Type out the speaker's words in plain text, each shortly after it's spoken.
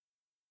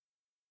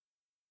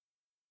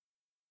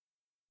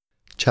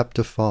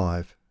Chapter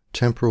 5.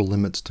 Temporal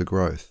Limits to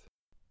Growth.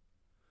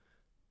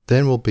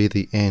 Then will be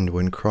the end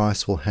when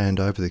Christ will hand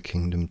over the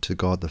kingdom to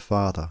God the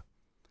Father.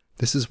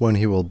 This is when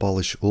he will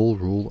abolish all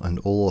rule and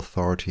all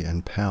authority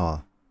and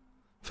power.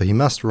 For he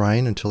must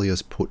reign until he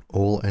has put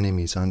all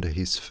enemies under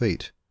his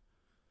feet.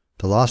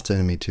 The last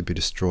enemy to be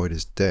destroyed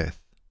is death.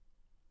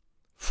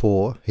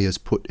 For he has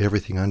put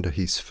everything under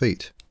his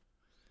feet.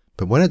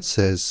 But when it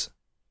says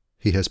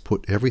he has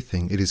put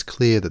everything, it is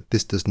clear that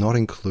this does not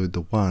include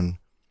the one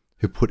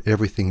who put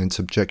everything in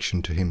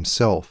subjection to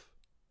himself.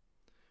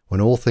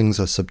 When all things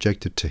are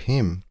subjected to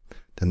him,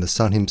 then the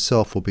Son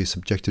himself will be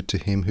subjected to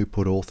him who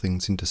put all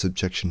things into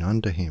subjection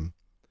under him,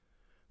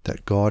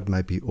 that God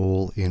may be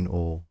all in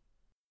all.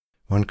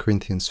 1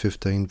 Corinthians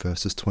 15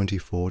 verses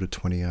 24 to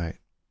 28.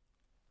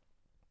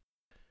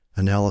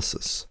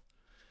 Analysis.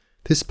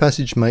 This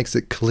passage makes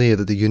it clear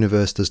that the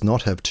universe does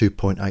not have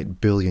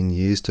 2.8 billion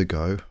years to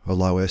go, a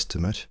low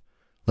estimate,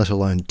 let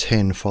alone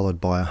 10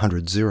 followed by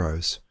 100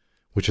 zeros,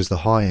 which is the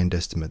high-end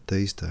estimate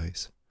these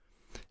days.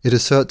 It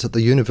asserts that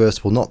the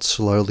universe will not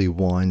slowly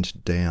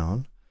wind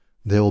down.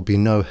 There will be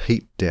no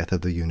heat death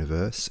of the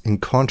universe. In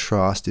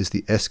contrast is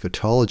the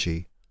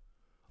eschatology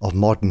of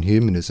modern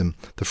humanism,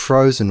 the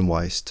frozen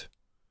waste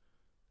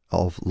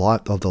of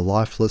the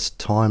lifeless,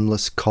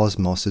 timeless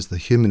cosmos is the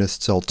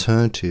humanist's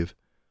alternative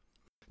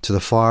to the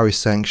fiery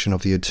sanction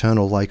of the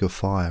eternal lake of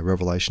fire,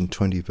 Revelation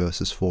 20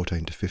 verses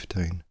 14 to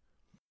 15.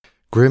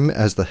 Grim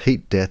as the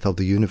heat death of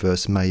the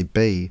universe may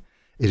be,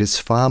 it is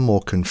far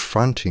more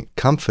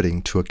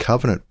comforting to a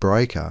covenant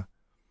breaker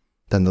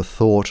than the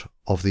thought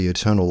of the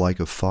eternal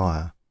lake of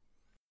fire.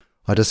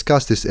 I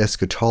discussed this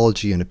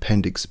eschatology in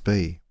Appendix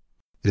B.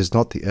 It is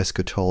not the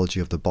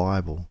eschatology of the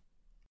Bible.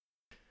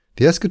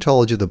 The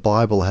eschatology of the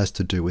Bible has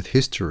to do with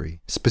history.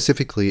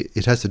 Specifically,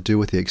 it has to do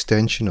with the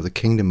extension of the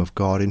kingdom of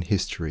God in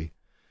history.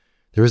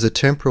 There is a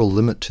temporal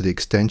limit to the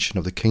extension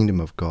of the kingdom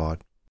of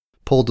God.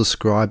 Paul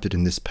described it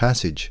in this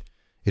passage.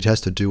 It has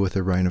to do with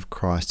the reign of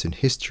Christ in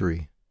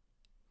history.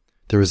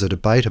 There is a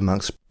debate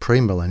amongst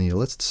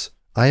premillennialists,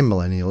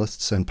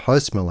 amillennialists, and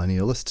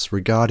postmillennialists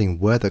regarding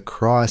whether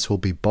Christ will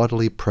be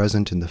bodily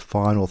present in the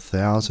final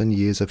 1,000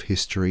 years of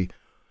history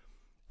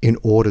in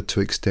order to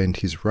extend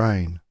his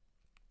reign.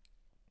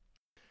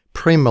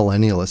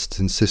 Premillennialists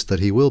insist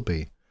that he will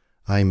be.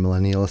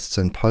 Amillennialists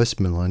and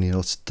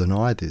postmillennialists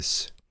deny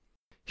this.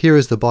 Here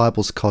is the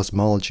Bible's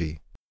cosmology.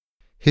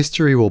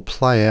 History will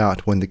play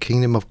out when the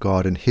kingdom of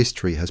God in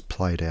history has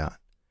played out.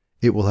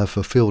 It will have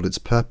fulfilled its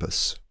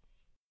purpose.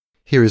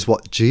 Here is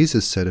what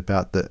Jesus said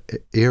about the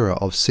era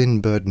of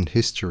sin-burdened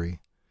history.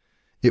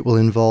 It will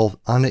involve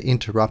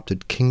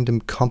uninterrupted kingdom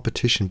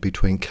competition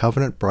between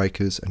covenant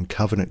breakers and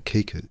covenant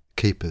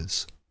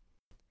keepers.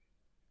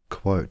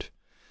 Quote,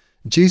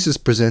 Jesus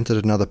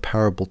presented another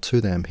parable to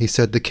them. He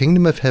said, "The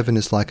kingdom of heaven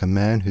is like a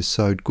man who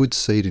sowed good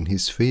seed in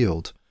his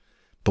field.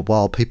 But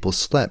while people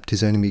slept,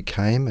 his enemy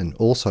came and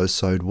also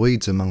sowed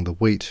weeds among the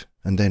wheat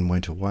and then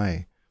went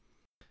away.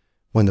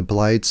 When the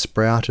blades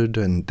sprouted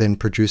and then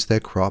produced their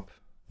crop,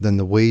 then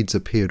the weeds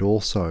appeared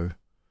also.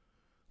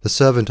 The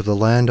servant of the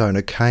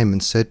landowner came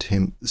and said to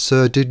him,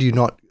 'Sir, did you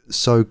not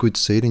sow good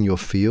seed in your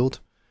field?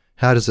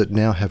 How does it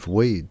now have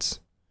weeds?'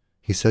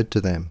 He said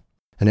to them,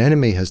 'An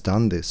enemy has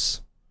done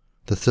this.'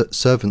 The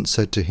servant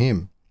said to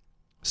him,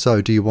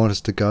 'So do you want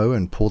us to go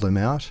and pull them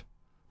out?'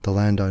 The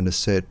landowner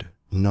said,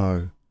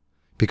 'No,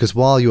 because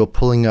while you are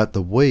pulling out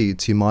the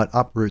weeds, you might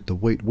uproot the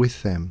wheat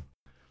with them.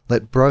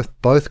 Let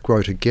both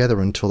grow together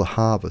until the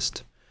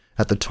harvest.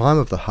 At the time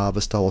of the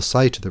harvest I will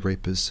say to the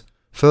reapers,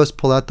 first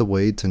pull out the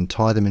weeds and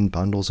tie them in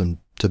bundles and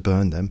to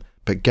burn them,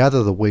 but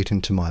gather the wheat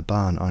into my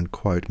barn,"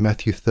 unquote.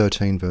 Matthew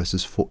 13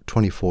 verses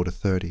 24 to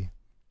 30.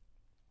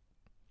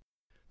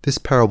 This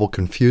parable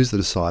confused the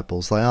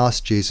disciples. They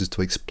asked Jesus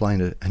to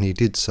explain it, and he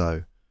did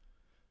so.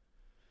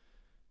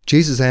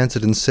 Jesus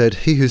answered and said,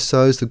 "He who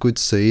sows the good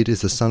seed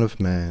is the Son of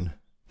Man.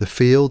 The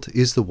field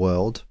is the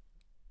world,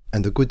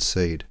 and the good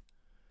seed.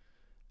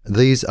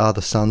 These are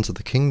the sons of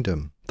the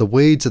kingdom. The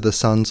weeds are the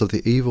sons of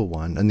the evil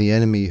one, and the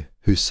enemy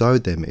who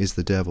sowed them is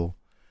the devil.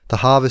 The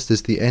harvest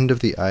is the end of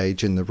the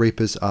age, and the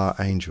reapers are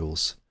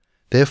angels.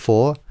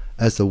 Therefore,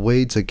 as the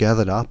weeds are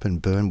gathered up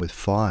and burned with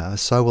fire,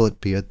 so will it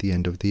be at the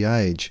end of the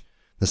age.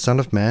 The Son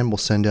of Man will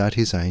send out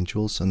his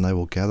angels, and they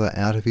will gather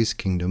out of his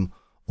kingdom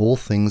all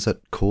things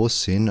that cause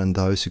sin and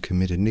those who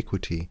commit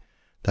iniquity.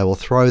 They will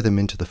throw them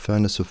into the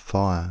furnace of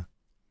fire,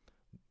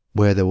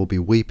 where there will be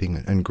weeping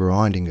and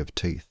grinding of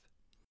teeth.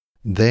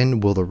 Then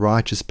will the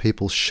righteous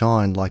people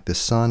shine like the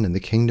sun in the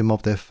kingdom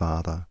of their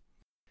Father.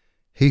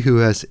 He who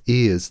has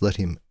ears, let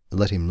him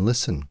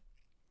listen."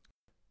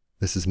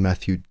 This is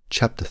Matthew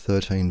chapter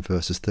 13,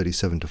 verses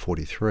 37 to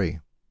 43.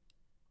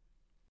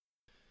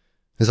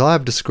 As I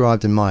have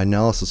described in my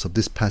analysis of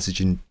this passage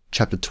in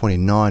chapter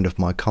 29 of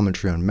my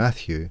commentary on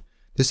Matthew,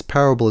 this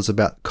parable is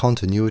about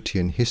continuity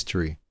in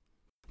history.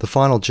 The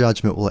final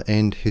judgment will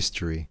end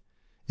history.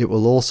 It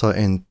will also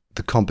end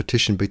the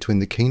competition between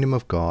the kingdom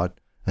of God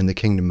and the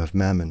kingdom of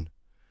Mammon.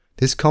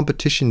 This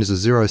competition is a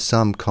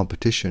zero-sum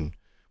competition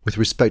with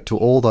respect to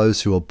all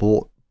those who are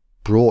bought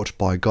brought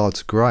by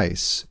God's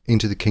grace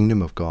into the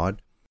kingdom of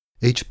God,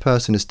 each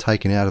person is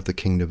taken out of the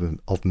kingdom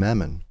of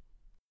mammon.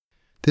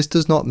 This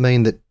does not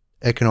mean that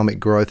economic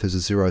growth is a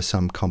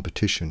zero-sum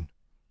competition.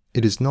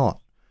 It is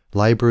not.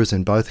 Labourers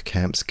in both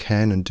camps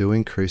can and do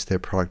increase their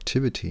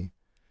productivity.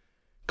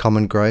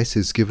 Common grace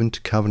is given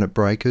to covenant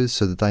breakers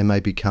so that they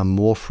may become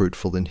more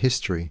fruitful in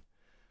history.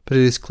 But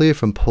it is clear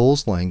from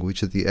Paul's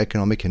language that the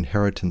economic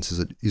inheritance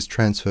is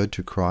transferred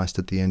to Christ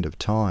at the end of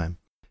time.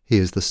 He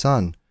is the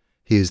Son.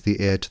 He is the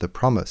heir to the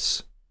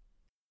promise.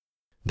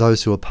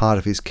 Those who are part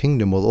of his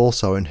kingdom will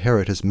also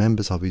inherit as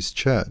members of his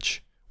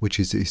church, which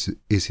is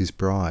his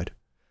bride.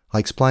 I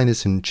explain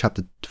this in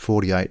chapter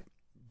 48,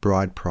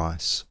 Bride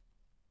Price.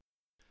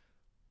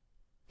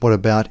 What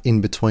about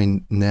in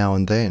between now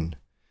and then?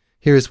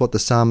 Here is what the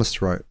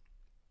psalmist wrote.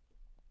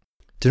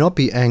 Do not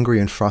be angry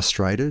and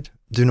frustrated.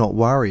 Do not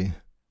worry.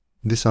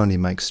 This only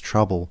makes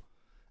trouble.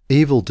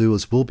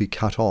 Evildoers will be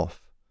cut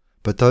off,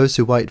 but those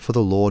who wait for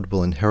the Lord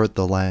will inherit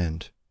the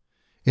land.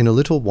 In a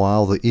little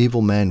while the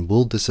evil man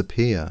will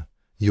disappear.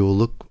 You will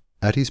look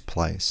at his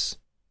place,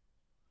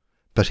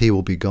 but he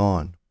will be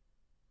gone.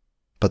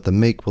 But the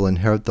meek will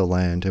inherit the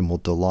land and will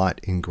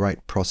delight in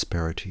great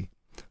prosperity.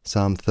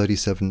 Psalm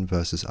 37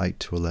 verses 8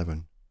 to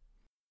 11.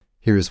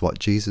 Here is what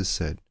Jesus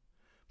said.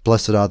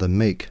 Blessed are the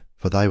meek,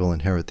 for they will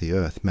inherit the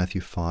earth.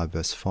 Matthew 5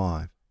 verse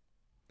 5.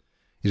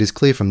 It is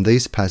clear from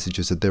these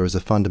passages that there is a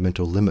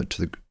fundamental limit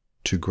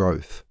to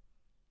growth.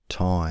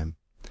 Time.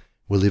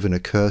 We live in a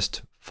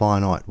cursed,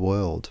 finite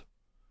world.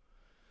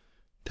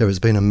 There has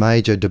been a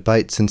major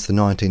debate since the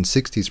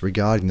 1960s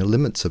regarding the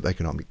limits of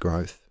economic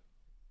growth.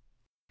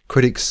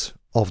 Critics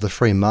of the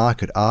free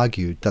market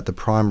argued that the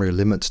primary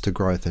limits to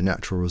growth are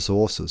natural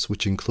resources,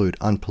 which include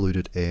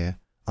unpolluted air,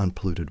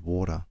 unpolluted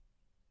water.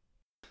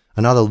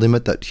 Another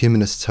limit that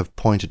humanists have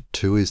pointed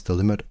to is the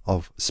limit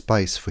of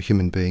space for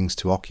human beings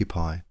to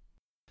occupy.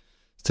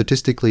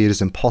 Statistically, it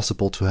is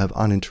impossible to have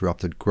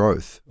uninterrupted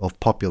growth of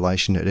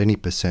population at any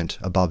percent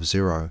above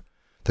zero.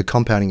 The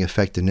compounding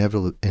effect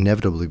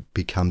inevitably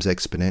becomes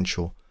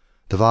exponential.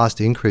 The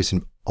vast increase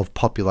of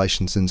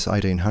population since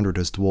 1800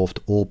 has dwarfed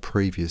all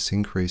previous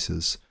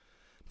increases,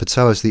 but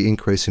so has the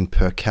increase in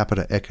per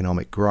capita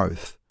economic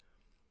growth.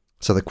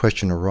 So the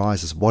question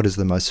arises, what is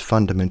the most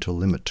fundamental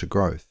limit to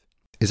growth?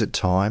 Is it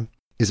time?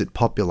 Is it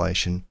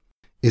population?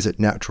 Is it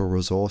natural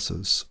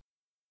resources?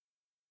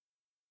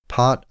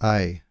 Part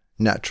A.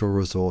 Natural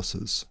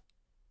resources.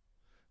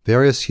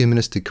 Various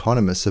humanist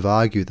economists have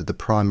argued that the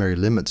primary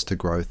limits to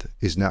growth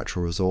is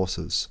natural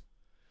resources.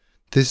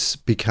 This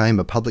became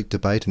a public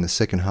debate in the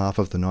second half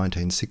of the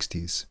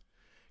 1960s.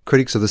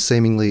 Critics of the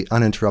seemingly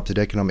uninterrupted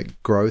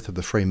economic growth of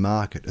the free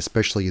market,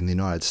 especially in the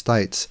United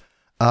States,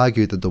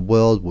 argued that the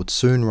world would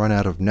soon run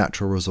out of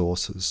natural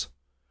resources.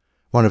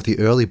 One of the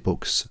early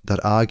books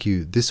that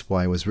argued this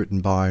way was written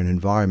by an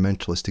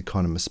environmentalist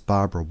economist,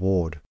 Barbara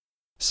Ward,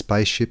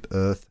 Spaceship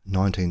Earth,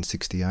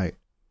 1968.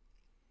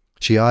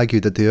 She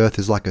argued that the Earth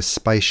is like a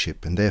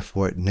spaceship and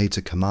therefore it needs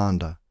a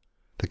commander.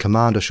 The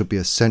commander should be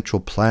a central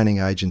planning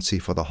agency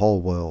for the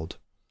whole world.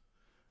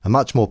 A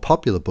much more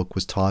popular book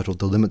was titled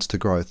The Limits to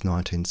Growth,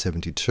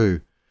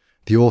 1972.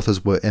 The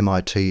authors were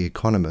MIT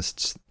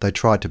economists. They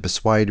tried to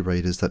persuade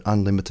readers that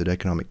unlimited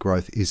economic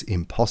growth is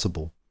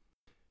impossible.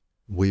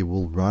 We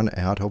will run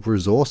out of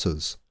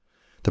resources.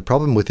 The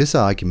problem with this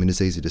argument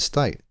is easy to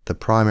state. The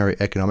primary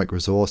economic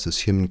resource is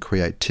human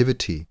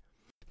creativity.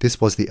 This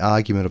was the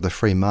argument of the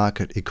free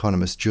market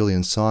economist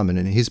Julian Simon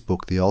in his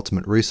book The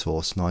Ultimate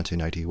Resource,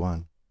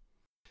 1981.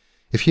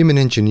 If human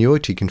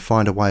ingenuity can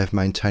find a way of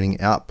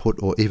maintaining output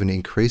or even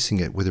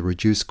increasing it with a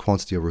reduced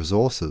quantity of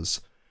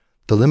resources,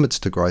 the limits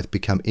to growth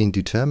become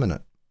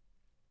indeterminate.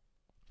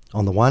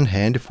 On the one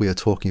hand, if we are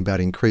talking about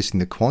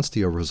increasing the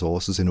quantity of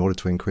resources in order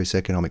to increase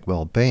economic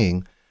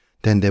well-being,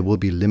 then there will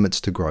be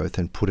limits to growth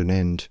and put an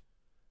end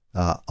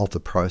of the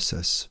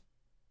process.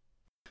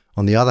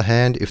 On the other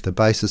hand, if the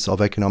basis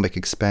of economic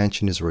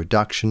expansion is a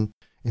reduction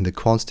in the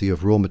quantity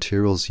of raw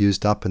materials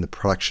used up in the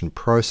production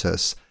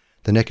process,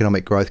 then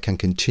economic growth can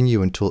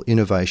continue until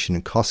innovation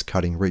and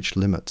cost-cutting reach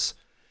limits.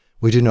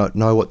 We do not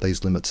know what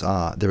these limits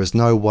are. There is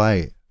no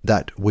way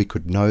that we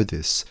could know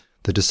this.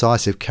 The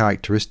decisive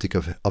characteristic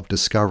of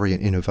discovery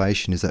and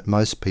innovation is that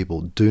most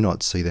people do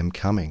not see them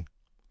coming.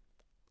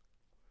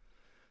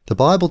 The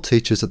Bible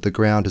teaches that the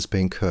ground has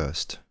been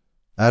cursed.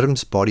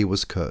 Adam's body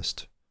was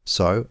cursed,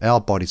 so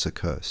our bodies are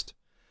cursed.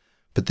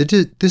 But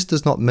this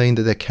does not mean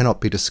that there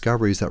cannot be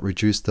discoveries that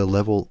reduce the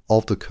level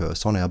of the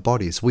curse on our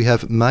bodies. We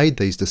have made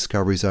these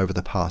discoveries over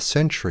the past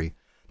century.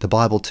 The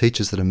Bible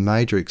teaches that a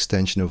major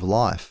extension of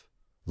life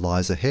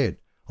lies ahead.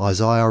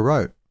 Isaiah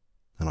wrote,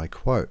 and I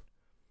quote,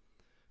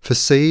 "For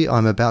see, I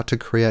am about to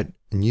create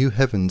new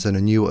heavens and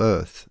a new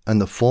earth, and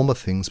the former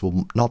things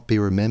will not be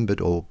remembered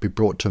or be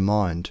brought to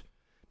mind.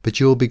 But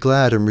you will be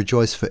glad and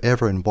rejoice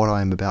forever in what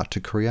I am about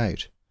to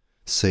create.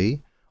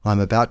 See, I am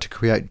about to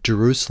create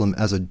Jerusalem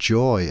as a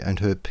joy and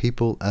her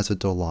people as a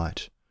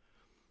delight.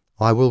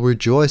 I will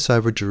rejoice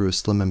over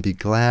Jerusalem and be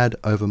glad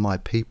over my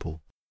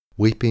people.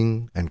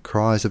 Weeping and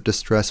cries of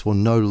distress will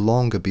no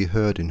longer be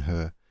heard in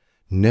her.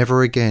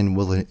 Never again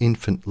will an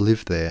infant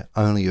live there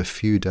only a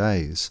few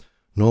days,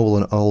 nor will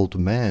an old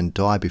man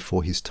die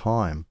before his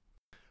time.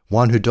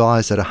 One who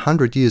dies at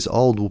 100 years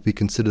old will be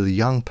considered a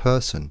young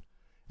person.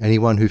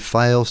 Anyone who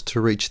fails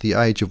to reach the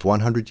age of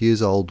 100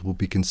 years old will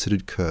be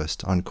considered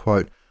cursed."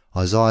 Unquote.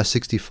 Isaiah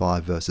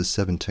 65 verses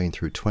 17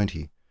 through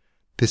 20.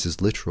 This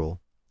is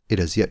literal. It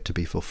has yet to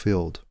be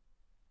fulfilled.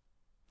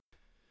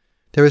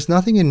 There is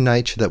nothing in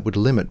nature that would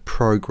limit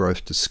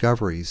pro-growth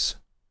discoveries.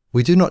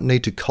 We do not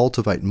need to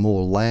cultivate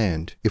more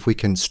land if we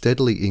can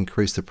steadily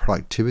increase the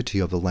productivity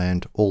of the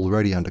land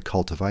already under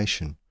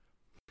cultivation.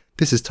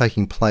 This is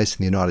taking place in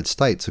the United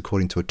States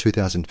according to a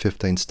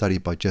 2015 study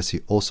by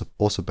Jesse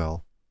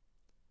Ausubel.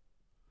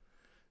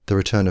 The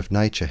Return of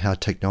Nature, How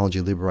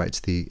Technology Liberates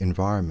the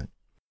Environment.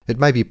 It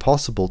may be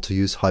possible to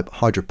use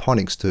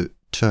hydroponics to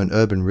turn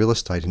urban real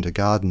estate into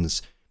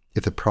gardens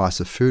if the price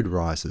of food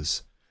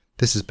rises.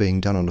 This is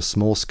being done on a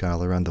small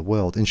scale around the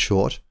world. In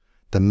short,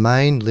 the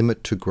main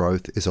limit to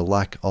growth is a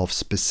lack of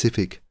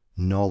specific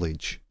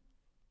knowledge.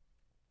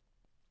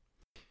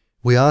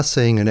 We are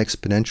seeing an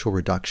exponential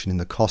reduction in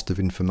the cost of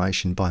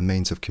information by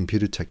means of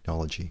computer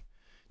technology.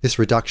 This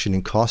reduction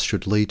in cost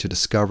should lead to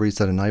discoveries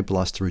that enable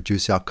us to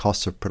reduce our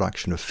costs of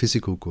production of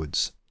physical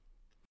goods.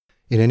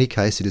 In any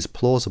case, it is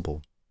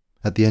plausible.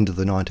 At the end of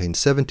the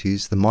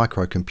 1970s, the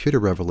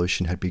microcomputer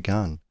revolution had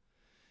begun.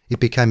 It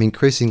became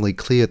increasingly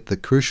clear that the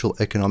crucial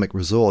economic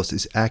resource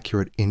is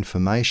accurate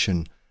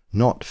information,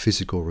 not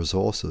physical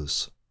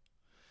resources.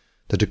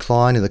 The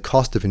decline in the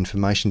cost of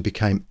information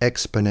became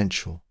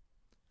exponential.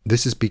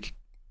 This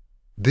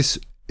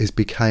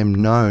became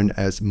known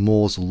as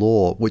Moore's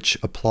law, which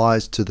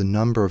applies to the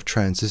number of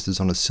transistors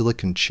on a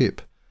silicon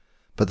chip,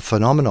 but the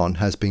phenomenon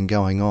has been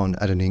going on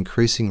at an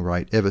increasing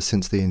rate ever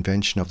since the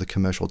invention of the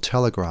commercial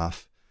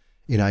telegraph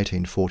in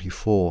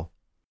 1844.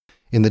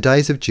 In the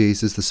days of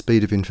Jesus, the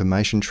speed of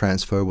information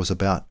transfer was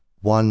about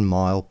 1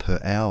 mile per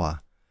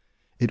hour.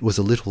 It was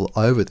a little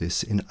over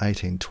this in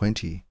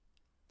 1820.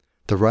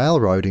 The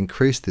railroad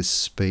increased this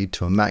speed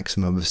to a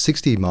maximum of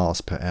 60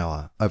 miles per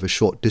hour over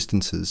short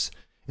distances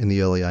in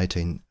the early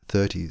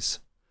 1830s.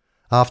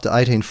 After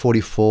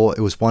 1844,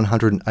 it was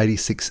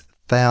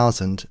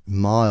 186,000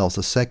 miles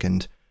a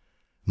second,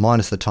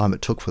 minus the time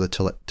it took for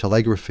the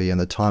telegraphy and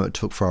the time it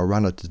took for a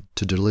runner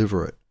to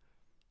deliver it.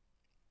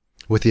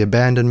 With the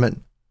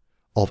abandonment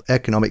of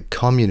economic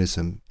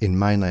communism in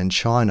mainland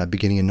China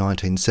beginning in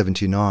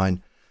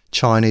 1979,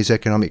 Chinese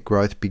economic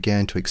growth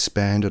began to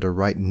expand at a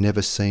rate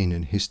never seen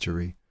in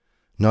history.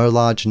 No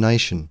large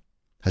nation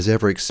has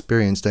ever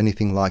experienced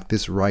anything like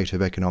this rate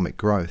of economic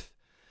growth.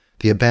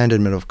 The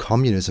abandonment of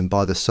communism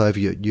by the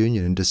Soviet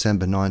Union in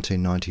December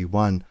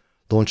 1991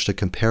 launched a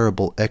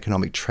comparable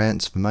economic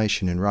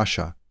transformation in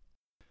Russia.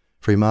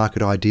 Free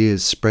market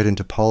ideas spread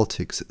into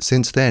politics.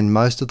 Since then,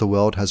 most of the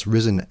world has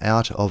risen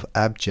out of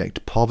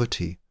abject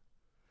poverty.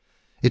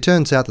 It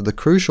turns out that the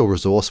crucial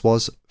resource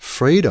was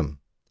freedom,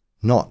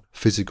 not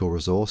physical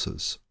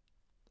resources.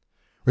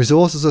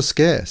 Resources are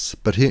scarce,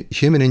 but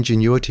human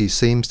ingenuity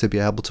seems to be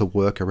able to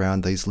work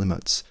around these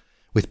limits.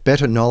 With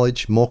better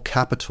knowledge, more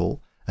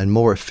capital, and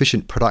more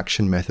efficient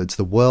production methods,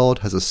 the world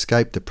has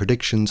escaped the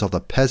predictions of the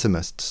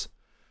pessimists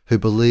who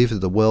believe that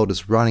the world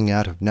is running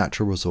out of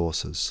natural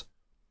resources.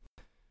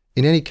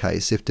 In any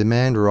case, if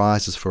demand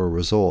rises for a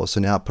resource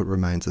and output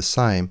remains the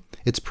same,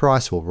 its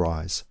price will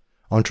rise.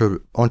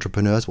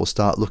 Entrepreneurs will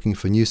start looking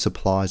for new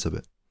supplies of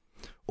it,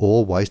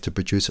 or ways to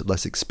produce it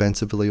less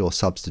expensively or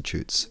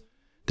substitutes.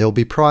 There will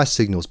be price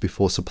signals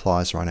before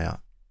supplies run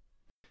out.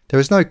 There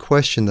is no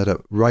question that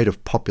a rate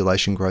of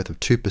population growth of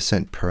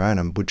 2% per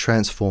annum would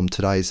transform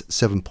today's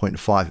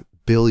 7.5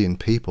 billion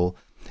people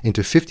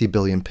into 50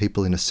 billion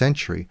people in a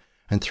century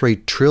and 3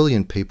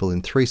 trillion people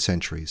in 3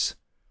 centuries.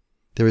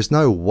 There is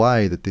no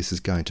way that this is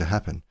going to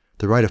happen.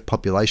 The rate of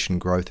population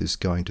growth is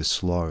going to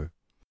slow.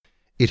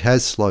 It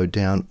has slowed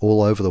down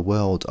all over the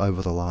world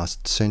over the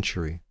last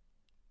century,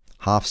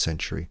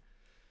 half-century.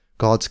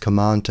 God's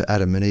command to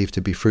Adam and Eve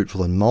to be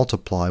fruitful and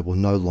multiply will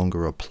no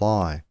longer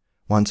apply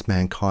once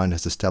mankind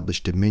has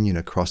established dominion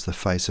across the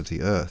face of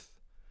the earth.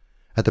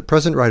 At the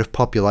present rate of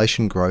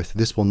population growth,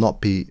 this will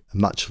not be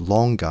much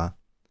longer.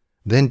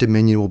 Then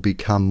dominion will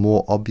become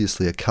more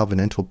obviously a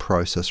covenantal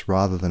process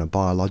rather than a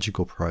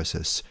biological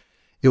process.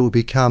 It will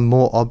become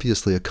more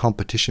obviously a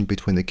competition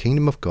between the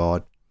kingdom of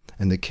God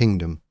and the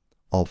kingdom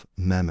of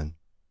Mammon.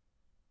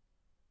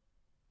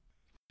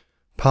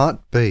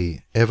 Part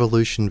B,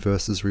 Evolution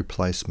versus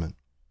Replacement.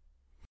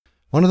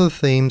 One of the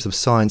themes of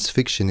science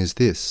fiction is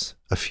this,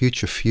 a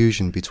future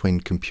fusion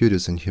between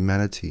computers and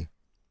humanity.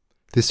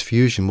 This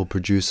fusion will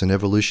produce an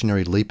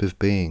evolutionary leap of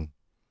being.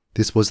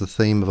 This was the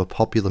theme of a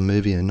popular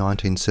movie in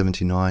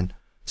 1979,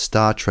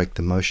 Star Trek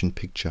the Motion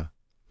Picture.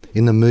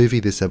 In the movie,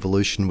 this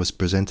evolution was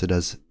presented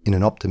as, in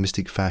an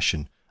optimistic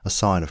fashion, a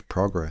sign of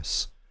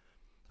progress.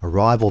 A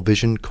rival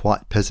vision,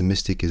 quite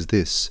pessimistic, is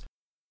this.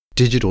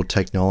 Digital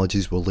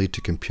technologies will lead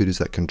to computers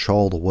that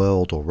control the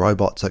world or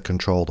robots that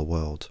control the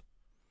world.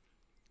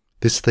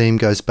 This theme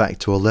goes back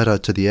to a letter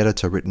to the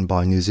editor written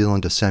by New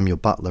Zealander Samuel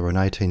Butler in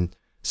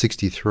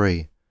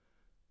 1863.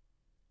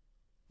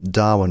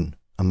 Darwin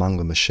among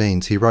the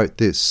Machines, he wrote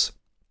this: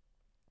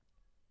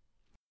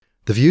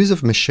 "The views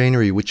of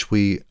machinery which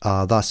we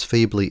are thus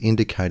feebly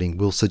indicating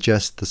will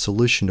suggest the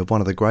solution of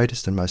one of the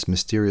greatest and most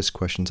mysterious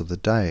questions of the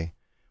day.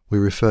 We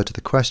refer to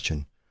the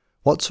question,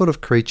 what sort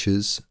of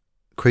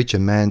creature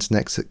man's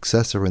next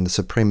successor in the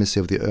supremacy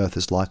of the earth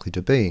is likely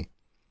to be?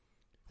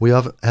 We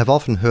have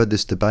often heard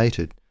this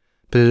debated,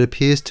 but it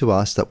appears to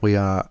us that we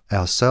are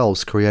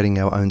ourselves creating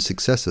our own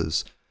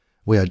successors.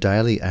 We are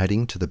daily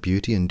adding to the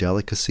beauty and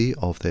delicacy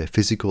of their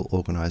physical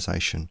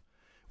organization.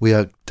 We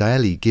are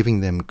daily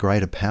giving them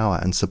greater power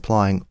and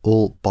supplying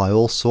by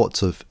all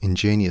sorts of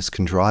ingenious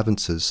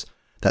contrivances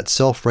that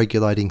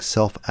self-regulating,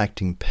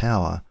 self-acting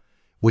power,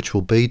 which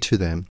will be to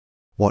them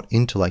what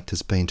intellect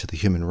has been to the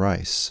human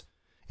race.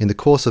 In the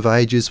course of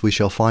ages we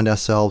shall find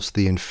ourselves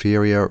the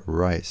inferior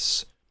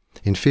race,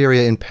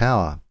 inferior in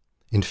power,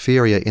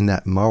 inferior in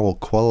that moral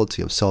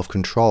quality of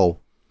self-control.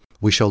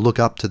 We shall look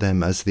up to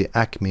them as the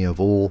acme of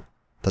all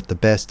that the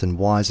best and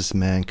wisest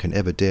man can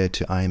ever dare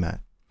to aim at.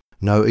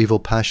 No evil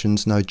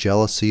passions, no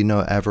jealousy,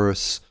 no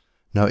avarice,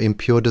 no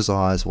impure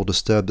desires will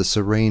disturb the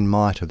serene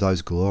might of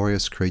those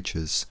glorious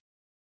creatures.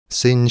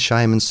 Sin,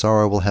 shame, and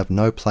sorrow will have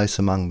no place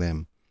among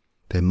them.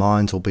 Their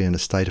minds will be in a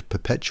state of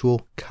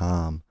perpetual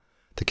calm.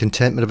 The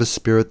contentment of a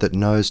spirit that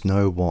knows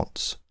no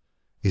wants,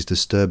 is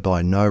disturbed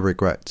by no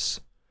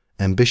regrets.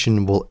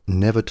 Ambition will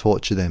never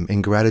torture them.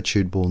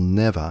 Ingratitude will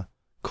never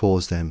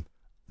cause them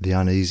the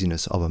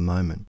uneasiness of a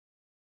moment."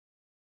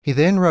 He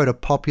then wrote a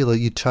popular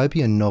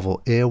utopian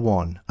novel,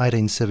 Erewhon,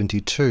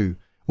 1872,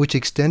 which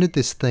extended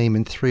this theme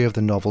in 3 of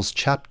the novel's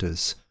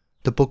chapters,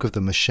 The Book of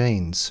the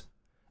Machines.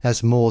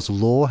 As Moore's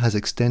law has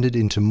extended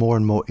into more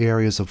and more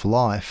areas of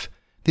life,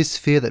 this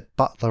fear that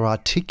Butler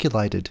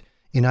articulated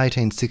in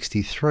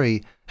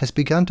 1863 has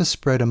begun to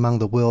spread among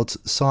the world's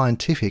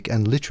scientific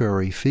and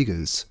literary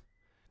figures.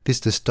 This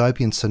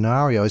dystopian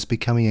scenario is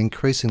becoming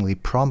increasingly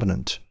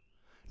prominent.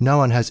 No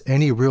one has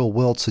any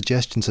real-world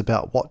suggestions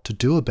about what to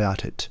do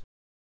about it.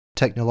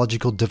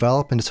 Technological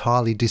development is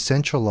highly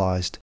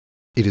decentralized.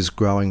 It is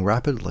growing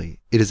rapidly.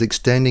 It is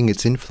extending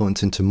its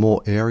influence into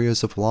more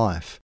areas of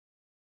life.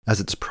 As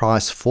its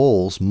price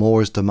falls,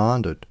 more is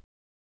demanded.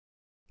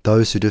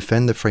 Those who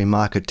defend the free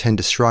market tend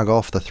to shrug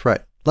off the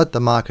threat. Let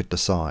the market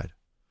decide.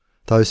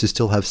 Those who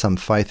still have some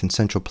faith in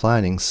central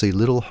planning see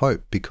little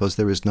hope because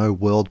there is no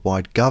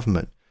worldwide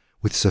government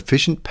with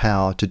sufficient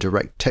power to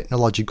direct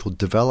technological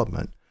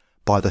development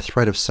by the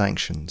threat of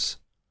sanctions.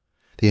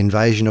 The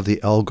invasion of the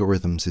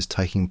algorithms is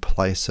taking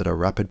place at a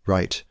rapid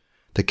rate.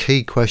 The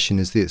key question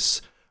is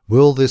this: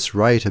 will this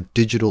rate of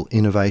digital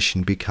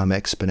innovation become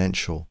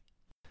exponential?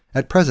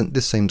 At present,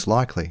 this seems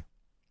likely.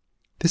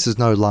 This is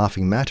no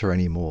laughing matter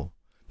anymore.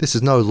 This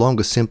is no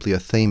longer simply a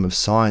theme of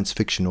science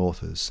fiction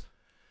authors.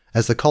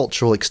 As the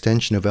cultural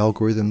extension of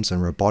algorithms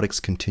and robotics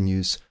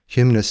continues,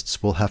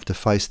 humanists will have to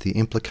face the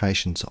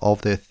implications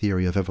of their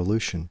theory of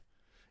evolution.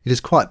 It is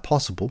quite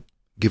possible,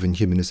 given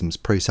humanism's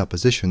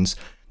presuppositions,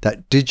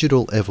 that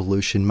digital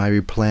evolution may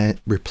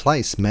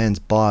replace man's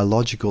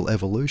biological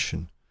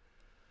evolution.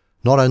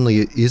 Not only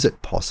is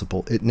it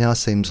possible, it now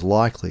seems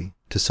likely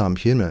to some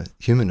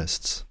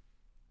humanists.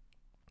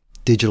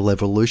 Digital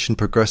evolution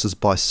progresses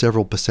by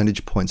several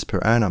percentage points per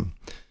annum.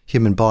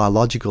 Human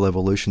biological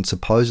evolution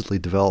supposedly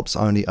develops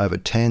only over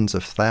tens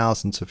of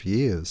thousands of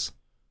years.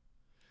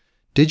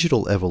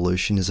 Digital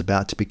evolution is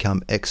about to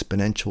become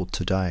exponential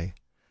today.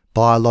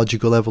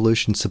 Biological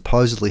evolution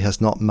supposedly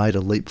has not made a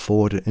leap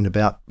forward in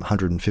about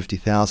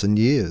 150,000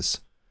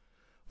 years.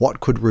 What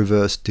could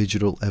reverse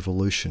digital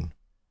evolution?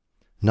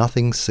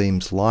 Nothing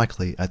seems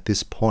likely at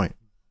this point.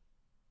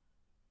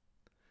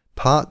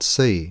 Part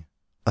C.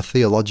 A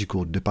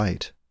theological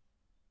debate.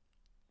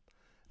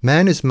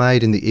 Man is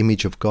made in the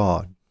image of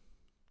God.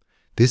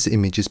 This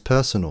image is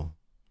personal.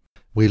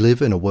 We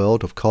live in a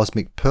world of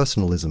cosmic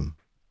personalism.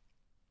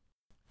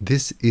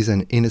 This is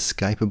an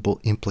inescapable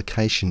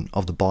implication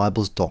of the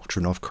Bible's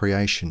doctrine of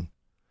creation.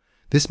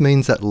 This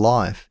means that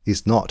life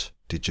is not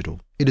digital.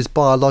 It is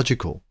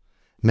biological.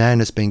 Man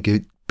has been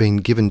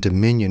given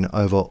dominion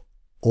over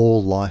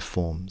all life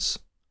forms.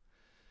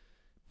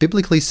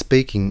 Biblically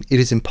speaking, it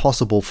is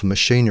impossible for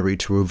machinery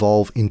to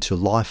evolve into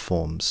life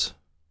forms.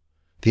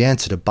 The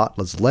answer to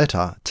Butler's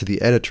letter to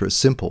the editor is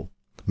simple.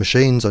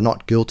 Machines are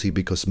not guilty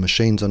because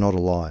machines are not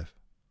alive.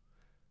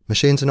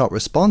 Machines are not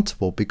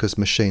responsible because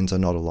machines are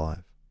not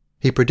alive.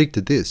 He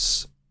predicted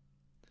this: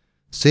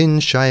 sin,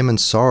 shame, and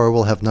sorrow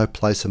will have no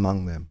place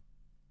among them.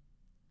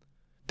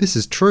 This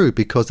is true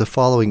because the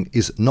following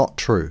is not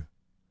true.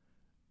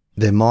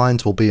 Their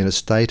minds will be in a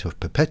state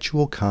of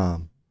perpetual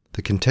calm.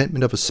 The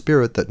contentment of a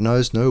spirit that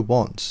knows no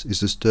wants is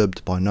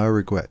disturbed by no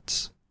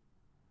regrets.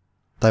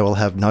 They will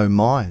have no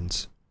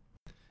minds.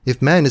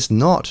 If man is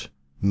not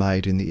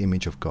made in the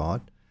image of God,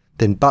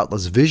 then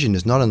Butler's vision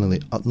is not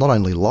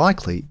only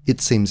likely,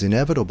 it seems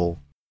inevitable.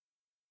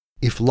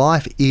 If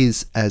life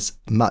is as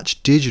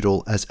much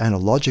digital as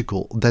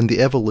analogical, then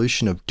the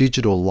evolution of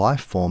digital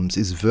life forms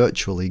is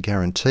virtually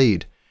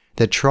guaranteed.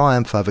 Their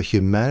triumph over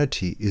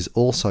humanity is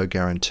also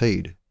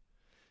guaranteed.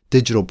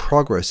 Digital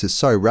progress is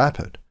so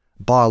rapid,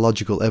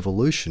 biological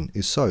evolution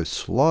is so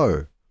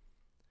slow.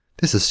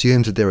 This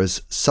assumes that there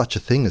is such a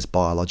thing as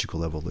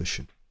biological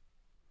evolution.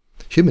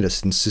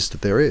 Humanists insist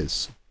that there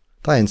is.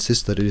 They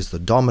insist that it is the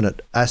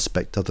dominant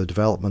aspect of the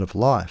development of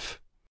life.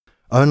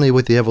 Only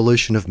with the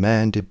evolution of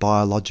man did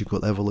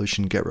biological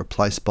evolution get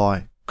replaced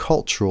by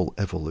cultural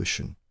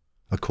evolution,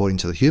 according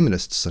to the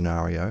humanist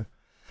scenario.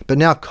 But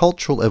now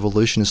cultural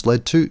evolution has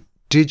led to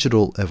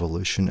digital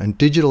evolution, and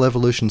digital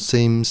evolution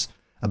seems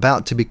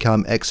about to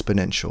become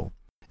exponential.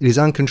 It is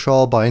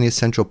uncontrolled by any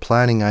central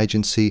planning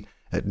agency.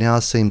 It now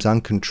seems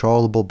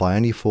uncontrollable by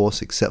any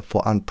force except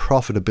for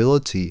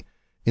unprofitability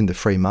in the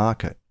free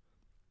market.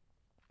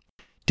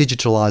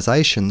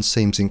 Digitalization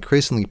seems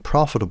increasingly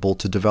profitable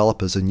to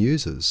developers and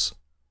users.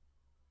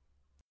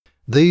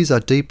 These are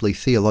deeply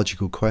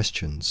theological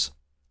questions.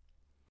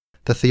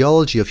 The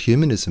theology of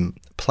humanism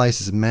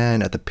places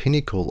man at the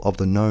pinnacle of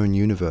the known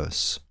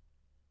universe.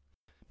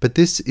 But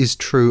this is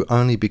true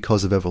only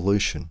because of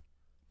evolution,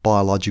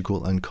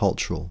 biological and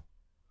cultural.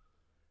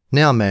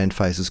 Now man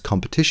faces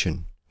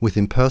competition with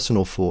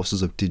impersonal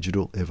forces of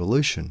digital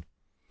evolution.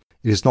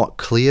 It is not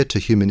clear to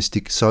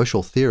humanistic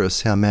social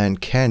theorists how man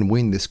can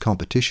win this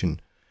competition.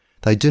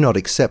 They do not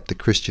accept the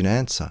Christian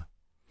answer.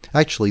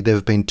 Actually, there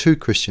have been two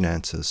Christian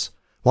answers.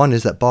 One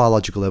is that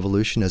biological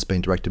evolution has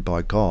been directed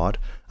by God.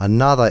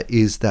 Another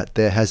is that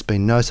there has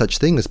been no such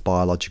thing as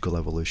biological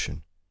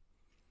evolution.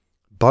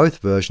 Both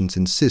versions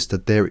insist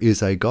that there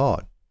is a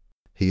God.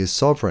 He is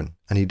sovereign,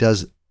 and he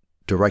does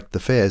direct the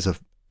affairs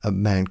of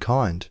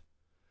mankind.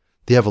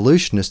 The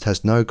evolutionist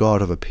has no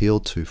God of appeal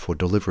to for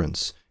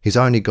deliverance. His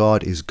only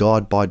God is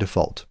God by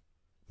default,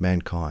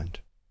 mankind.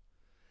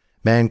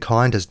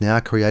 Mankind has now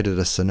created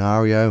a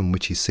scenario in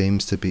which he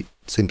seems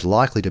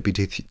likely to be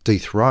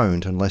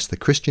dethroned unless the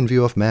Christian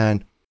view of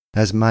man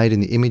as made in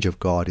the image of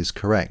God is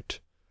correct.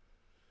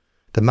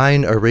 The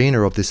main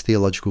arena of this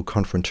theological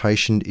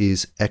confrontation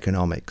is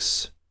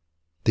economics.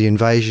 The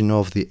invasion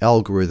of the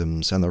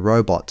algorithms and the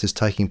robots is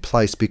taking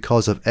place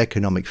because of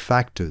economic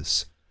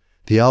factors.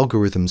 The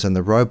algorithms and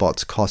the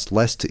robots cost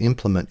less to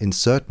implement in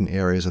certain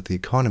areas of the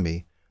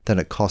economy than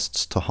it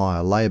costs to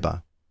hire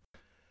labour.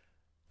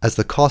 As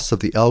the costs of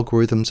the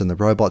algorithms and the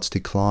robots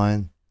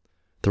decline,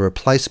 the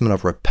replacement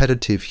of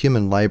repetitive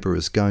human labour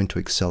is going to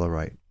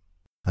accelerate.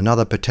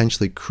 Another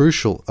potentially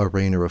crucial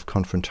arena of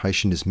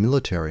confrontation is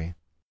military.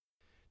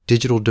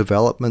 Digital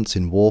developments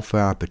in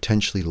warfare are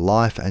potentially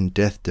life and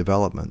death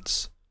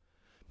developments.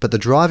 But the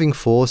driving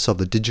force of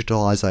the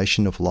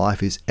digitalization of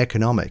life is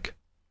economic,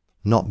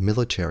 not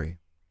military.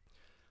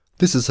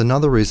 This is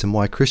another reason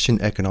why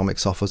Christian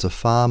economics offers a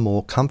far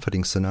more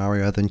comforting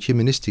scenario than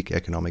humanistic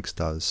economics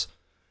does.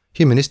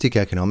 Humanistic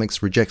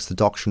economics rejects the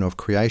doctrine of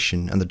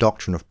creation and the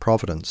doctrine of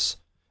providence.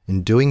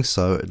 In doing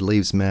so, it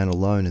leaves man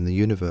alone in the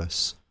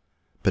universe.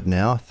 But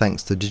now,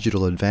 thanks to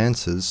digital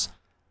advances,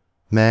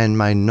 man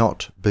may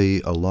not be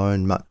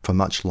alone for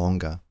much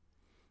longer.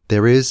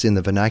 There is, in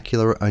the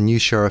vernacular, a new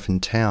sheriff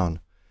in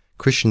town.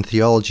 Christian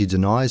theology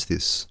denies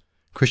this.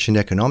 Christian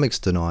economics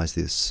denies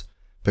this.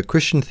 But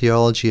Christian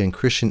theology and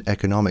Christian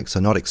economics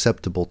are not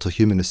acceptable to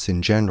humanists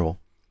in general,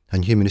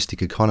 and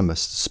humanistic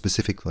economists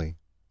specifically.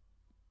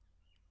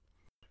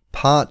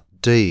 Part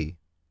D.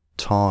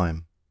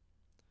 Time.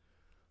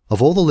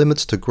 Of all the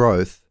limits to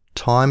growth,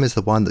 time is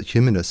the one that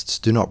humanists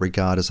do not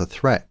regard as a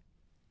threat.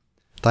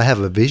 They have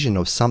a vision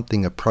of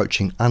something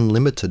approaching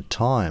unlimited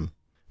time.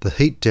 The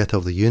heat death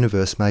of the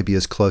universe may be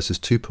as close as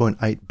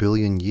 2.8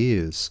 billion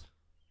years.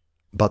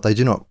 But they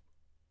do not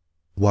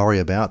worry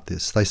about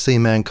this. They see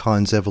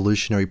mankind's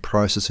evolutionary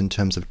process in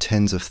terms of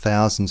tens of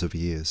thousands of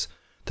years.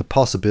 The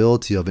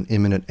possibility of an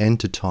imminent end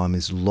to time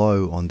is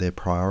low on their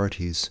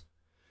priorities.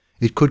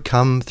 It could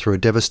come through a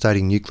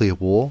devastating nuclear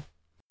war,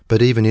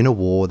 but even in a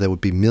war there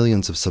would be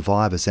millions of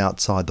survivors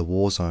outside the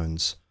war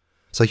zones.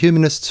 So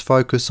humanists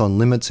focus on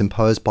limits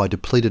imposed by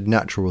depleted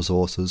natural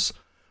resources,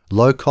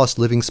 low-cost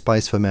living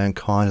space for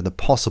mankind, and the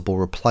possible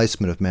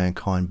replacement of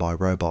mankind by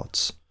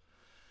robots.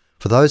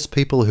 For those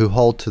people who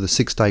hold to the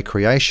six-day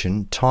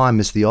creation, time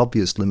is the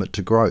obvious limit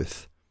to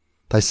growth.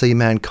 They see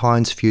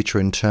mankind's future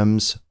in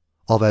terms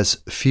of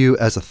as few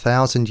as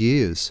 1,000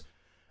 years,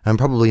 and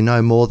probably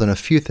no more than a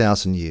few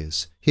thousand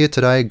years, here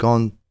today,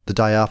 gone the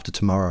day after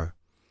tomorrow.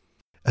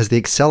 As the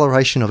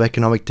acceleration of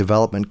economic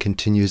development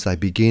continues, they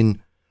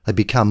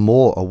become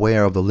more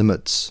aware of the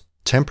limits,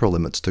 temporal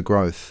limits to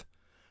growth.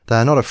 They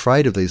are not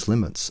afraid of these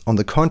limits. On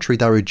the contrary,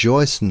 they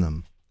rejoice in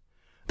them.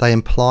 They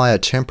imply a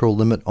temporal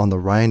limit on the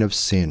reign of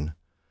sin.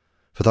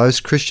 For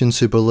those Christians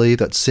who believe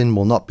that sin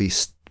will not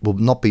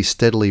be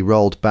steadily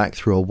rolled back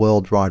through a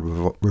worldwide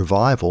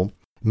revival,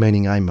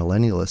 meaning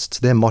amillennialists,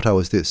 their motto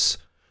is this: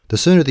 the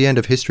sooner the end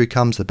of history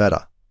comes, the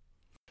better.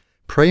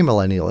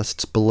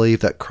 Premillennialists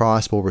believe that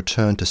Christ will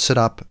return to set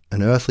up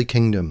an earthly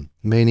kingdom,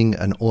 meaning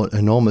an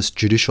enormous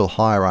judicial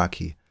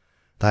hierarchy.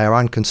 They are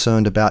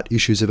unconcerned about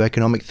issues of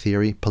economic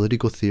theory,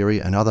 political theory,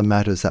 and other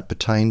matters that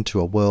pertain to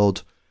a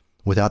world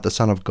without the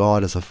Son of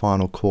God as a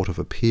final court of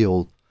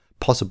appeal,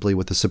 possibly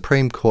with the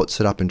Supreme Court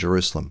set up in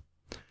Jerusalem.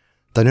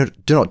 They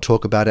do not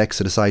talk about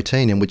Exodus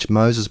 18, in which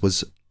Moses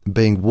was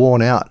being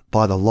worn out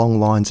by the long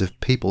lines of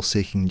people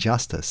seeking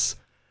justice.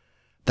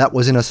 That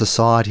was in a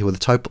society with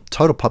a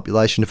total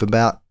population of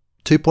about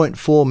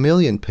 2.4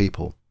 million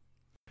people.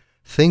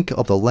 Think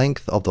of the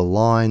length of the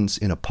lines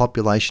in a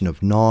population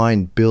of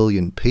 9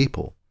 billion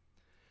people.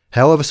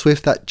 However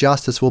swift that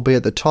justice will be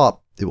at the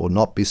top, it will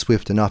not be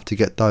swift enough to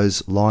get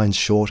those lines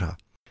shorter.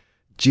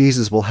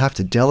 Jesus will have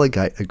to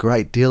delegate a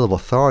great deal of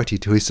authority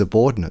to his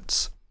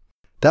subordinates.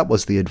 That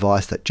was the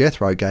advice that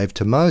Jethro gave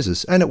to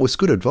Moses, and it was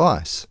good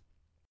advice.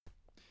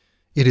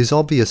 It is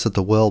obvious that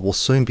the world will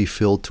soon be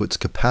filled to its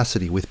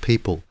capacity with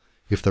people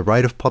if the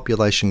rate of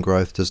population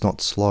growth does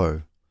not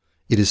slow.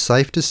 It is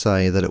safe to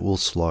say that it will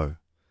slow.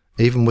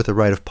 Even with a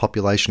rate of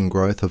population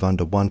growth of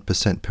under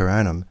 1% per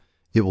annum,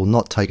 it will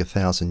not take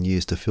 1,000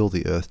 years to fill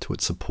the earth to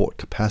its support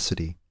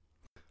capacity.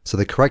 So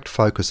the correct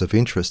focus of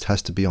interest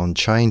has to be on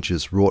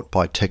changes wrought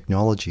by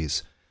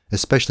technologies,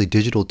 especially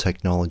digital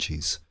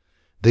technologies.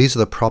 These are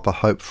the proper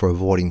hope for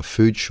avoiding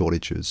food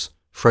shortages,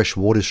 fresh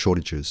water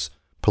shortages,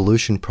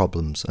 pollution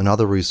problems, and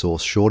other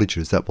resource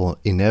shortages that will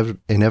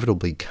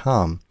inevitably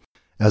come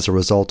as a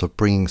result of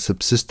bringing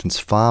subsistence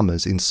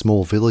farmers in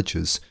small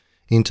villages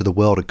into the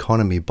world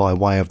economy by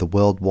way of the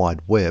World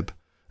Wide Web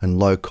and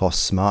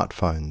low-cost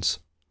smartphones.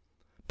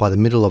 By the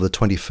middle of the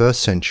 21st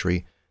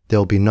century, there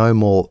will be no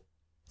more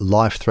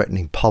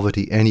life-threatening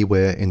poverty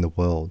anywhere in the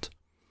world.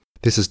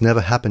 This has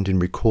never happened in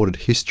recorded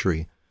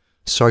history.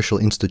 Social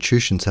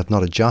institutions have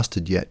not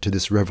adjusted yet to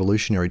this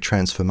revolutionary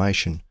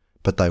transformation,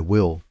 but they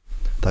will.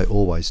 They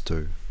always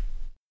do.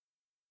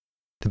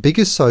 The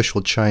biggest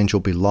social change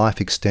will be life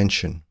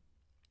extension.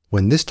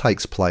 When this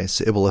takes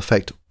place, it will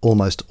affect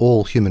almost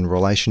all human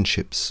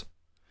relationships.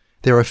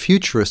 There are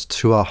futurists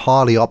who are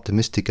highly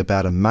optimistic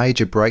about a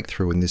major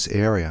breakthrough in this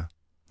area.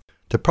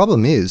 The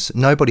problem is,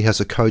 nobody has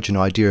a cogent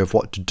idea of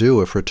what to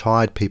do if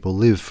retired people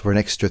live for an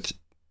extra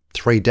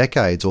 3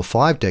 decades or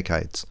 5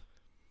 decades.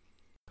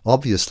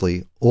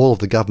 Obviously, all of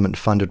the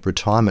government-funded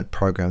retirement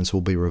programs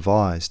will be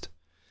revised,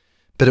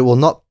 but it will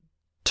not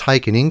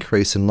take an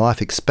increase in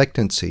life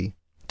expectancy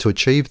to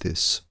achieve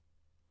this.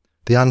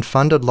 The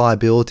unfunded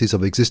liabilities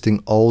of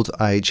existing old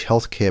age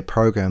healthcare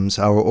programs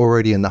are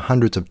already in the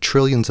hundreds of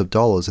trillions of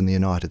dollars in the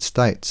United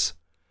States.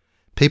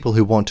 People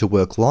who want to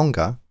work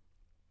longer,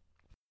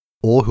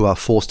 or who are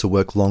forced to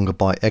work longer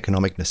by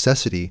economic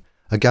necessity,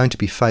 are going to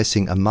be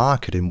facing a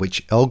market in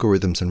which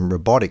algorithms and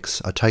robotics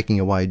are taking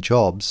away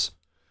jobs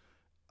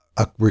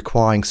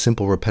requiring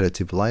simple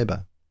repetitive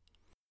labour.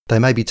 They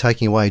may be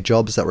taking away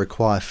jobs that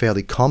require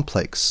fairly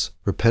complex,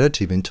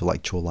 repetitive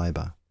intellectual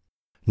labour.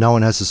 No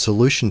one has a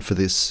solution for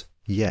this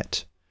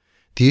yet.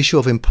 The issue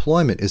of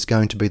employment is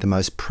going to be the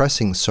most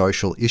pressing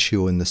social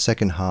issue in the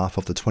second half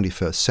of the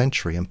 21st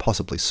century and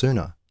possibly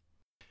sooner.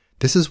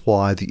 This is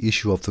why the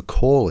issue of the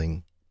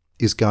calling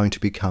is going to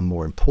become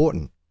more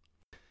important.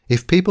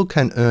 If people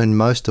can earn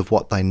most of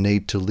what they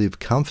need to live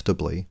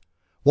comfortably,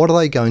 what are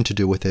they going to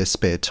do with their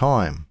spare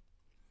time?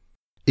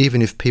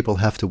 Even if people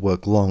have to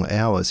work long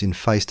hours in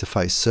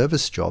face-to-face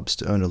service jobs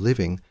to earn a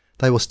living,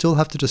 they will still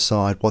have to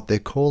decide what their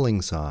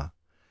callings are.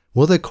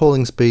 Will their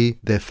callings be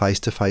their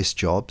face-to-face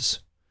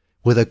jobs?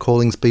 Will their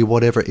callings be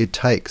whatever it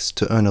takes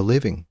to earn a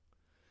living?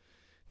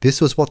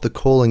 This was what the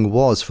calling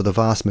was for the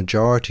vast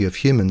majority of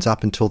humans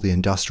up until the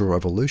Industrial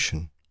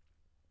Revolution.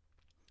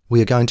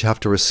 We are going to have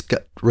to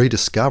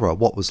rediscover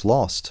what was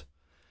lost.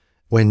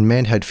 When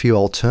men had few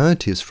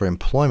alternatives for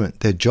employment,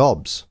 their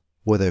jobs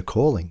were their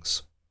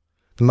callings.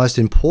 The most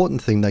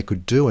important thing they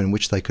could do, and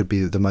which they could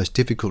be the most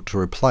difficult to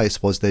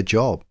replace, was their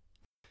job.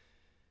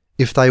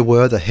 If they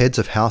were the heads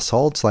of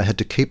households, they had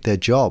to keep their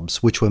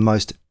jobs, which were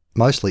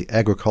mostly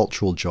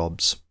agricultural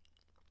jobs.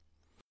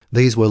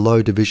 These were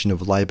low division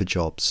of labour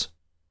jobs.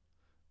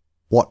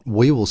 What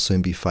we will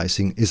soon be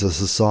facing is a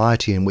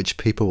society in which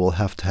people will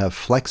have to have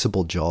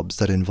flexible jobs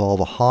that involve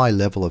a high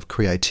level of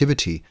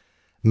creativity,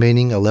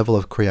 meaning a level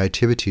of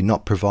creativity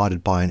not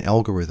provided by an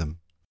algorithm.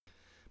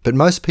 But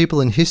most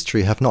people in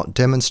history have not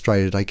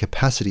demonstrated a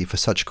capacity for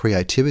such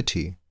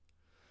creativity.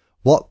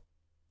 What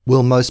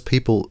will most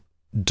people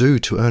do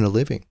to earn a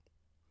living?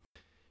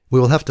 We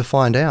will have to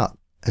find out,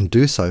 and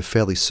do so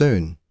fairly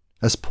soon.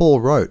 As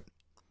Paul wrote,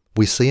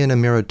 we see in a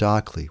mirror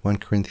darkly, 1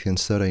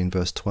 Corinthians 13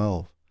 verse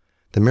 12.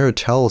 The mirror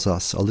tells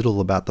us a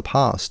little about the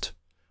past.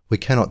 We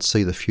cannot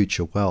see the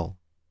future well.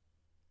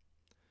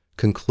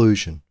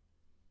 Conclusion.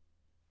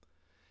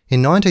 In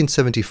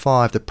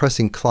 1975, the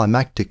pressing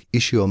climactic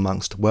issue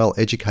amongst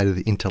well-educated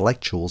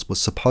intellectuals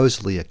was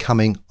supposedly a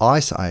coming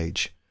ice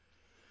age.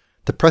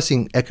 The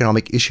pressing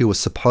economic issue was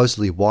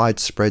supposedly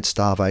widespread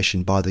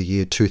starvation by the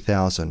year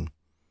 2000.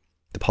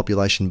 The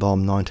population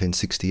bomb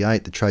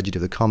 1968, the tragedy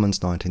of the commons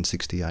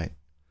 1968.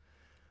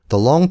 The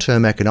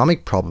long-term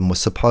economic problem was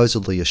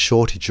supposedly a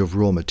shortage of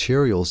raw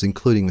materials,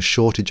 including a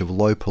shortage of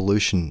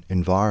low-pollution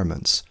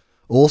environments.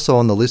 Also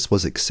on the list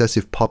was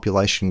excessive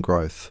population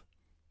growth.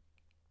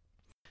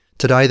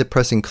 Today, the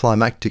pressing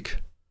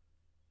climatic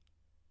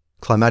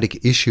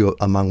issue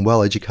among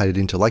well-educated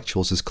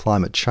intellectuals is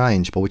climate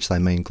change, by which they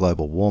mean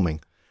global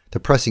warming. The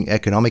pressing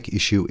economic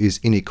issue is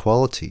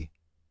inequality.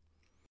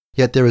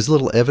 Yet there is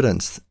little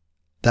evidence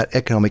that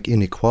economic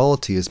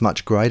inequality is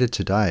much greater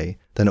today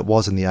than it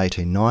was in the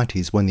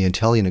 1890s when the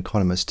Italian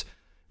economist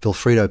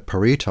Vilfredo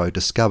Pareto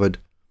discovered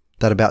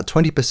that about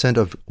 20%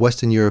 of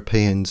Western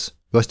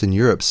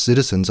Europe's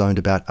citizens owned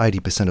about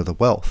 80% of the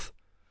wealth.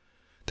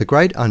 The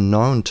great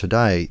unknown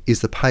today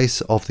is the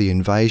pace of the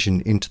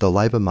invasion into the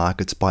labour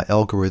markets by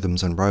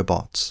algorithms and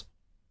robots.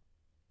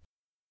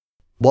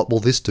 What will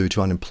this do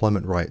to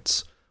unemployment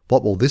rates?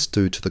 What will this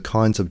do to the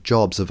kinds of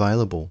jobs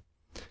available?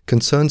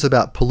 Concerns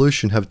about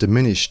pollution have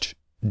diminished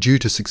due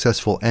to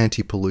successful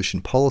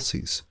anti-pollution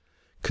policies.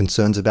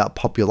 Concerns about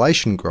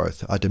population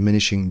growth are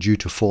diminishing due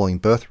to falling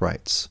birth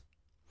rates.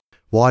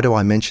 Why do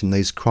I mention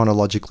these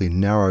chronologically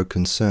narrow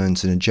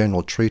concerns in a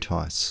general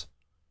treatise?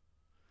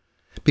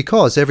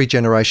 Because every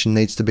generation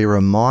needs to be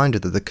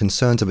reminded that the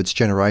concerns of its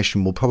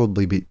generation will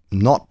probably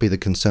not be the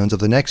concerns of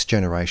the next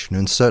generation,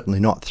 and certainly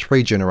not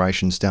 3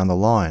 generations down the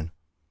line.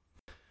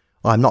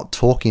 I'm not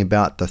talking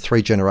about the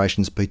 3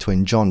 generations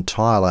between John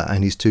Tyler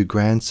and his 2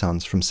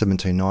 grandsons from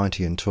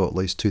 1790 until at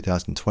least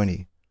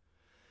 2020.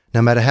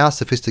 No matter how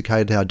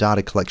sophisticated our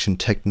data collection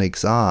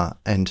techniques are,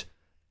 and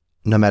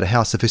no matter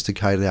how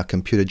sophisticated our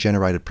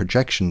computer-generated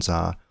projections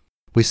are,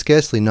 we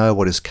scarcely know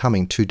what is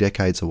coming 2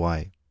 decades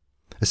away,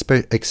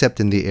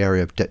 except in the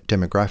area of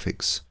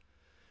demographics.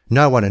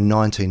 No one in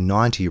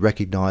 1990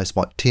 recognised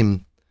what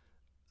Tim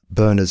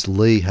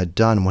Berners-Lee had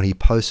done when he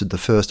posted the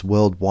first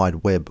World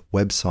Wide Web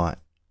website.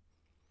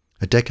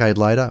 A decade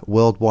later,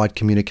 worldwide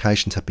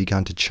communications have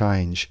begun to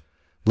change.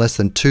 Less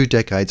than 2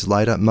 decades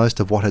later, most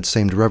of what had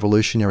seemed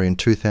revolutionary in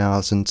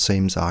 2000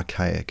 seems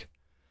archaic.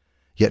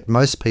 Yet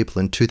most people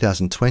in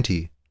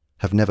 2020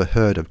 have never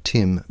heard of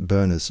Tim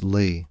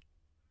Berners-Lee.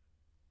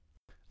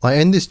 I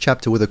end this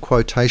chapter with a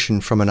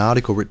quotation from an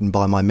article written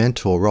by my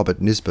mentor,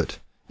 Robert Nisbet.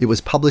 It was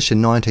published in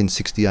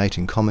 1968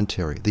 in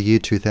Commentary, the year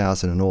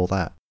 2000 and all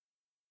that.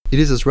 It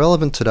is as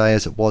relevant today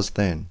as it was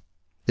then.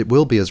 It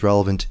will be as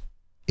relevant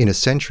in a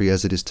century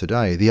as it is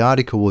today. The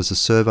article was a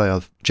survey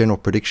of general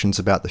predictions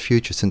about the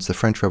future since the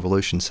French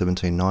Revolution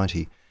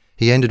 1790.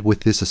 He ended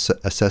with this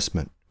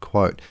assessment,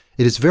 quote,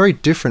 "It is very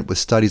different with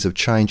studies of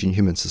change in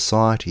human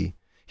society.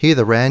 Here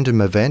the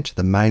random event,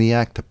 the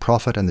maniac, the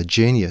prophet and the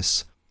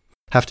genius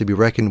have to be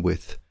reckoned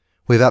with.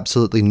 We have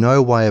absolutely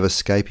no way of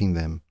escaping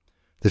them.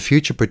 The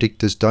future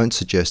predictors don't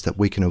suggest that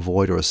we can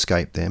avoid or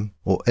escape them,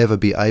 or ever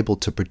be able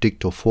to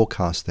predict or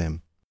forecast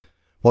them.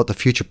 What the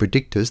future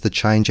predictors, the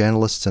change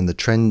analysts and the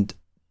trend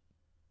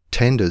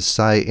tenders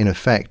say, in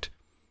effect,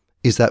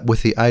 is that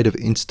with the aid of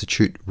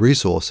institute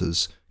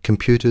resources,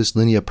 computers,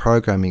 linear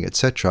programming,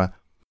 etc.,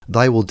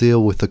 they will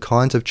deal with the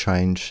kinds of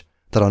change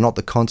that are not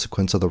the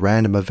consequence of the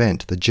random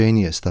event, the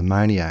genius, the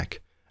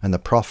maniac, and the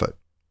prophet.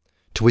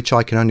 To which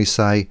I can only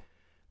say,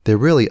 there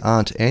really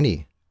aren't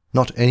any,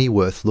 not any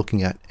worth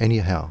looking at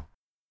anyhow."